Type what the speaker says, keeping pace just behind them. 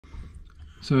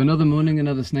So another morning,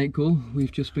 another snake call.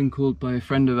 We've just been called by a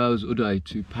friend of ours, Uday,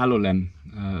 to Palolem.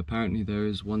 Apparently there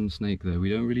is one snake there. We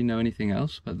don't really know anything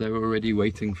else, but they're already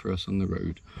waiting for us on the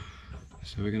road.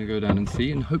 So we're going to go down and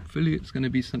see, and hopefully it's going to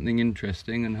be something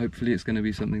interesting, and hopefully it's going to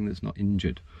be something that's not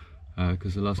injured.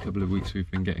 Because the last couple of weeks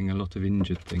we've been getting a lot of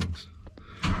injured things.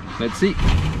 Let's see.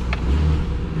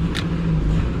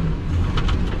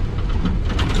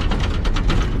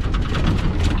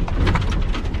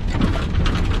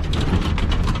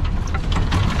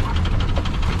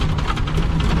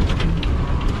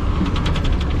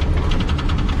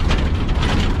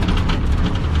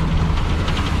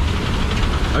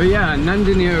 Oh yeah,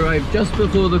 Nandini arrived just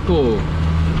before the call,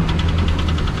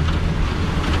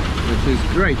 which is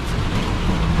great.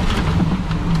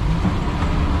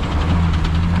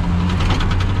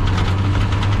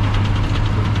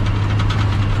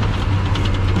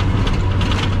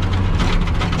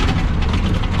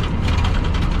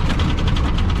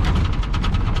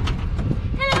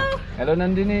 Hello. Hello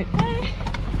Nandini. Hi.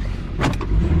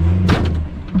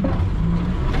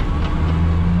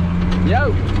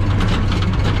 Yo.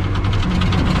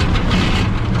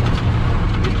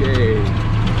 Okay.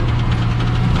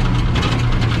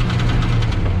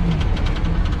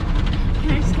 Can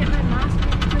I just get my mask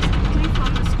just quickly from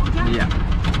the school bag? Yeah.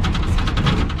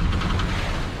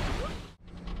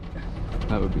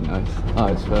 That would be nice. Oh,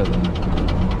 it's further.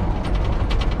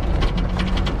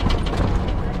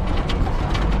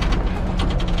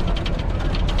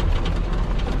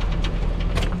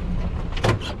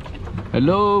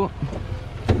 Hello.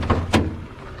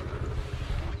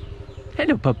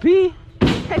 Hello, puppy.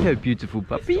 Hello, beautiful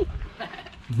puppy.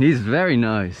 He's very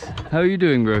nice. How are you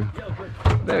doing, bro?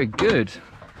 Very good.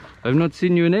 I've not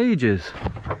seen you in ages.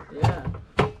 Yeah,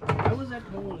 I was at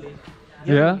home only.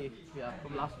 Yeah? Yeah,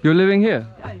 from last You're living here?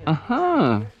 Yeah.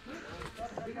 Aha.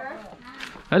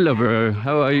 Hello, bro.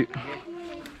 How are you?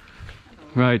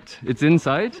 Right. It's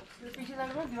inside?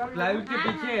 Plywood के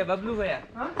पीछे बबलू भैया.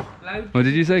 Plywood. Or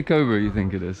did you say cobra you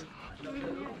think it is?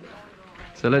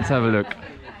 So let's have a look.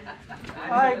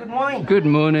 Hi, good morning. Good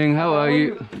morning. How are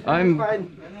you? I'm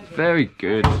Fine. very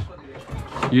good.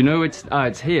 You know it's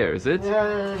it's here, is it?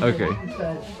 Yeah. Okay.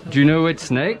 Do you know which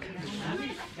snake?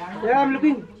 Yeah, I'm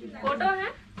looking. Photo है?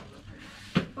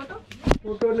 Photo?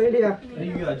 Photo ले लिया.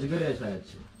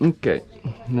 Okay.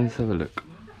 Let's have a look.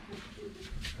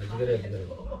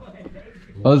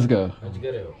 Oscar,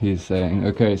 he's saying.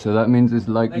 Okay, so that means it's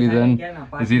likely then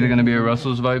it's either going to be a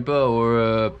Russell's viper or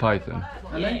a python.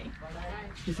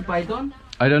 Is it python?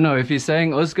 I don't know. If he's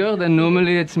saying Oscar, then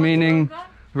normally it's meaning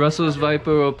Russell's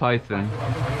viper or python.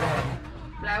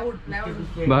 Plywood.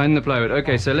 Behind the plywood.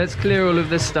 Okay, so let's clear all of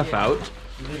this stuff out.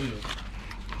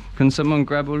 Can someone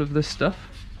grab all of this stuff?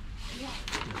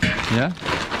 Yeah?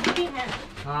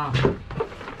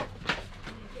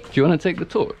 Do you want to take the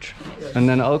torch? And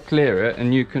then I'll clear it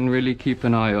and you can really keep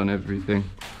an eye on everything.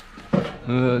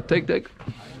 Take.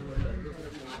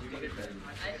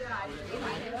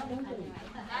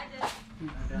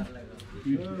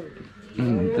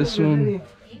 And this one.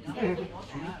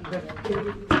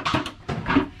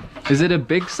 Is it a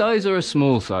big size or a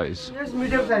small size? Yes,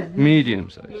 medium size. Medium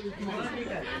size.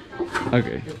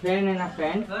 Okay. Fan and a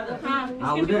fan.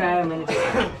 हाँ उधर आया मैंने.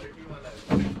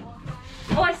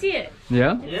 Oh, I see it.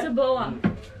 Yeah? It's a boa.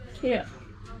 Here.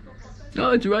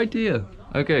 Oh, it's right here.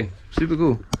 Okay, super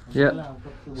cool. Yeah.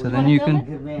 So then you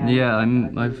can. Yeah,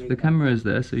 the camera is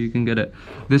there, so you can get it.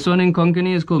 This one in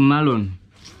Konkani is called Malun.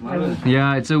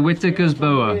 Yeah, it's a Whitaker's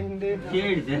boa.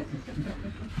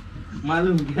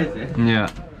 Yeah.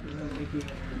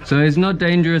 So it's not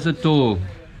dangerous at all.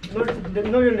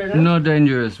 Not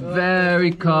dangerous.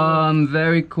 Very calm,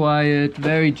 very quiet,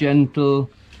 very gentle.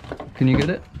 Can you get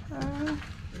it?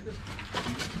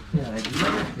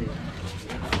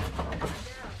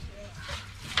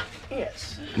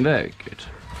 Yes. Very good.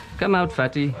 Come out,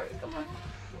 fatty.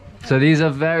 So these are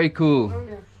very cool.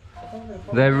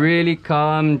 They're really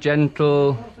calm,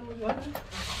 gentle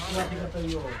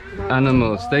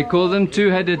animals. They call them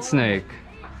two-headed snake.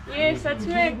 ये सच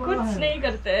में कुछ नहीं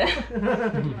करते हैं.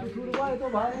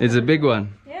 It's a big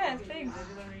one. Yeah, it's big.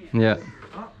 Yeah.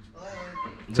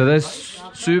 So they're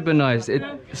super nice.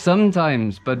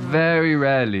 Sometimes, but very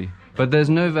rarely. But there's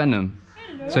no venom.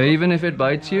 So even if it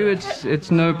bites you,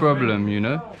 it's no problem, you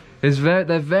know.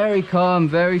 They're very calm,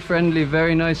 very friendly,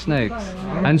 very nice snakes,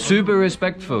 and super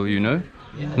respectful, you know.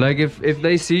 Like if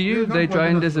they see you, they try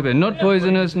and disappear. Not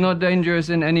poisonous, not dangerous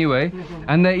in any way,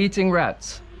 and they're eating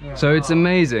rats. So it's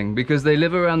amazing because they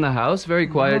live around the house very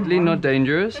quietly, not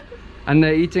dangerous, and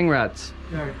they're eating rats.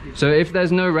 So if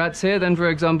there's no rats here, then for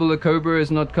example the cobra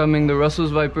is not coming, the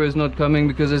Russell's viper is not coming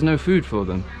because there's no food for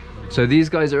them. So these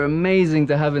guys are amazing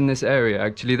to have in this area.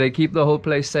 Actually, they keep the whole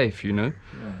place safe, you know.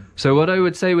 So what I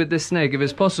would say with this snake, if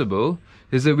it's possible,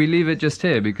 is that we leave it just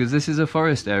here, because this is a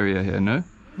forest area here, no?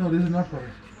 No, this is not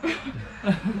forest.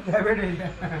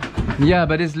 Yeah,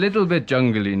 but it's a little bit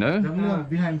jungly, no?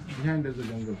 Behind is the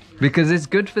jungle. Because it's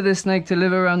good for this snake to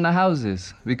live around the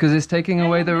houses, because it's taking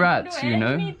away the rats, you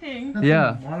know?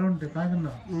 Yeah.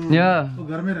 Yeah. वो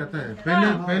घर में रहता है.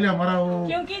 पहले हमारा वो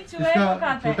क्योंकि चूहे को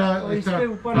खाता है।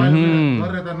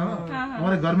 घर रहता ना,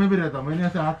 हमारे घर में भी रहता. मैंने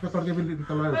ऐसे हाथ पकड़ के भी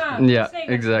निकाला है उसको. Yeah,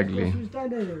 exactly.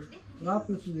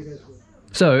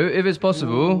 So, if it's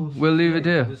possible, we'll leave it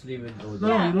here.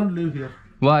 No, you don't live here.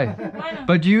 Why?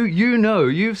 But you know,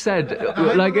 you've said,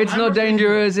 like, it's not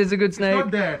dangerous, it's a good It's snake.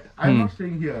 not that. I'm not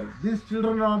staying here. These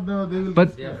children are they will.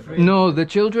 But no, the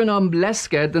children are less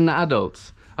scared than the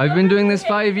adults. I've been doing this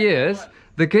 5 years.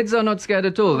 The kids are not scared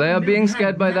at all. They are being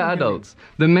scared by the adults.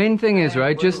 The main thing is,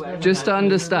 right, just to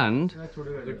understand,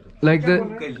 like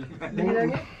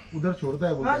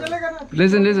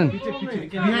listen.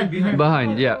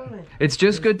 Behind, yeah. It's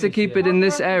just good to keep it in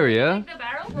this area.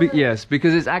 Yes,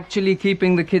 because it's actually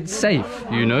keeping the kids safe,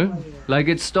 you know? Like,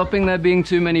 it's stopping there being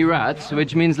too many rats,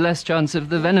 which means less chance of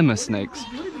the venomous snakes.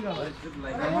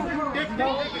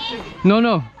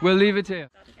 No, we'll leave it here.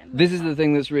 This is the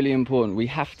thing that's really important. We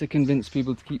have to convince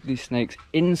people to keep these snakes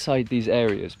inside these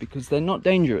areas, because they're not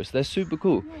dangerous. They're super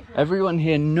cool. Everyone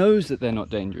here knows that they're not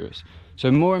dangerous.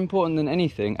 So more important than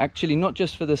anything, actually not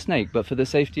just for the snake, but for the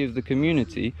safety of the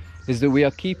community, is that we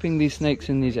are keeping these snakes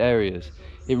in these areas.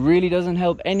 It really doesn't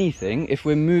help anything if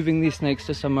we're moving these snakes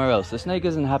to somewhere else. The snake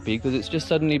isn't happy because it's just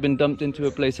suddenly been dumped into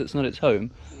a place that's not its home.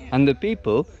 And the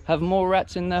people have more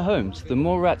rats in their homes. The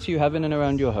more rats you have in and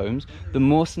around your homes, the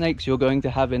more snakes you're going to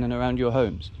have in and around your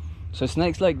homes. So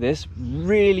snakes like this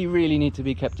really, really need to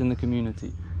be kept in the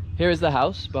community. Here is the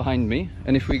house behind me.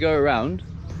 And if we go around,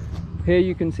 here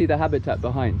you can see the habitat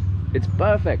behind. It's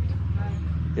perfect.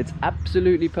 It's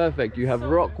absolutely perfect. You have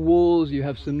rock walls, you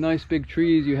have some nice big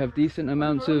trees, you have decent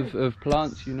amounts of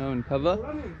plants, you know, and cover.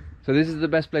 So this is the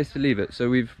best place to leave it. So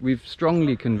we've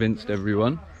strongly convinced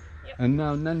everyone. And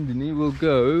now Nandini will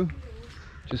go,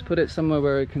 just put it somewhere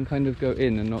where it can kind of go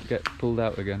in and not get pulled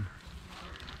out again.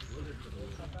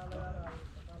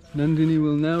 Nandini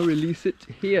will now release it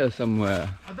here somewhere.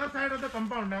 Other side of the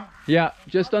compound now. Yeah,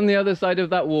 just on the other side of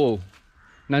that wall.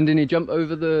 Nandini, jump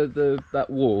over that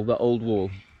wall, that old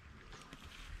wall.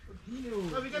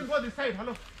 So we can go this side.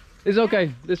 Hello. It's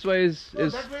okay. This way is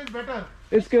That way is better.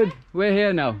 it's good. We're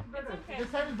here now. This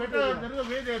side is better. There is a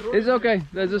way there. Road. It's okay.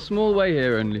 There's a small way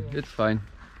here only. It's fine.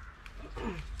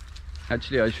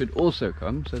 Actually, I should also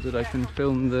come so that I can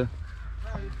film the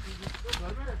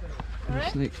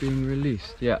snake being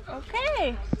released. Yeah.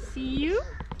 Okay, see you.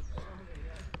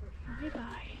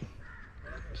 Bye-bye.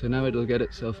 So now it'll get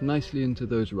itself nicely into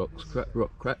those rock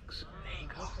cracks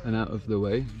and out of the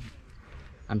way.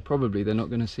 And probably they're not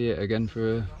going to see it again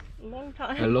for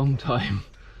a long time.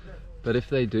 But if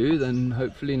they do, then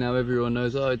hopefully now everyone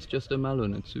knows, oh, it's just a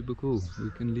melon, it's super cool.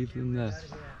 We can leave them there.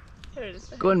 Here it is.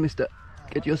 Go on, mister.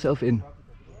 Get yourself in.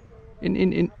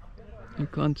 In. You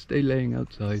can't stay laying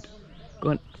outside.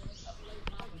 Go on.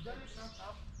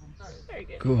 Very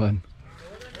good. Go on.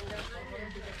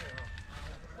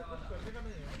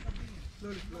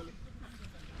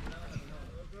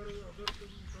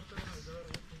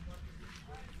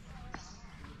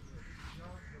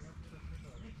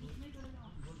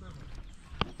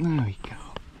 There we go.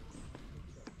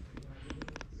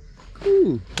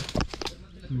 Cool.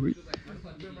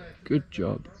 Good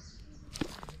job.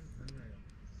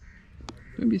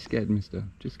 Don't be scared, mister.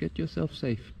 Just get yourself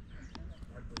safe.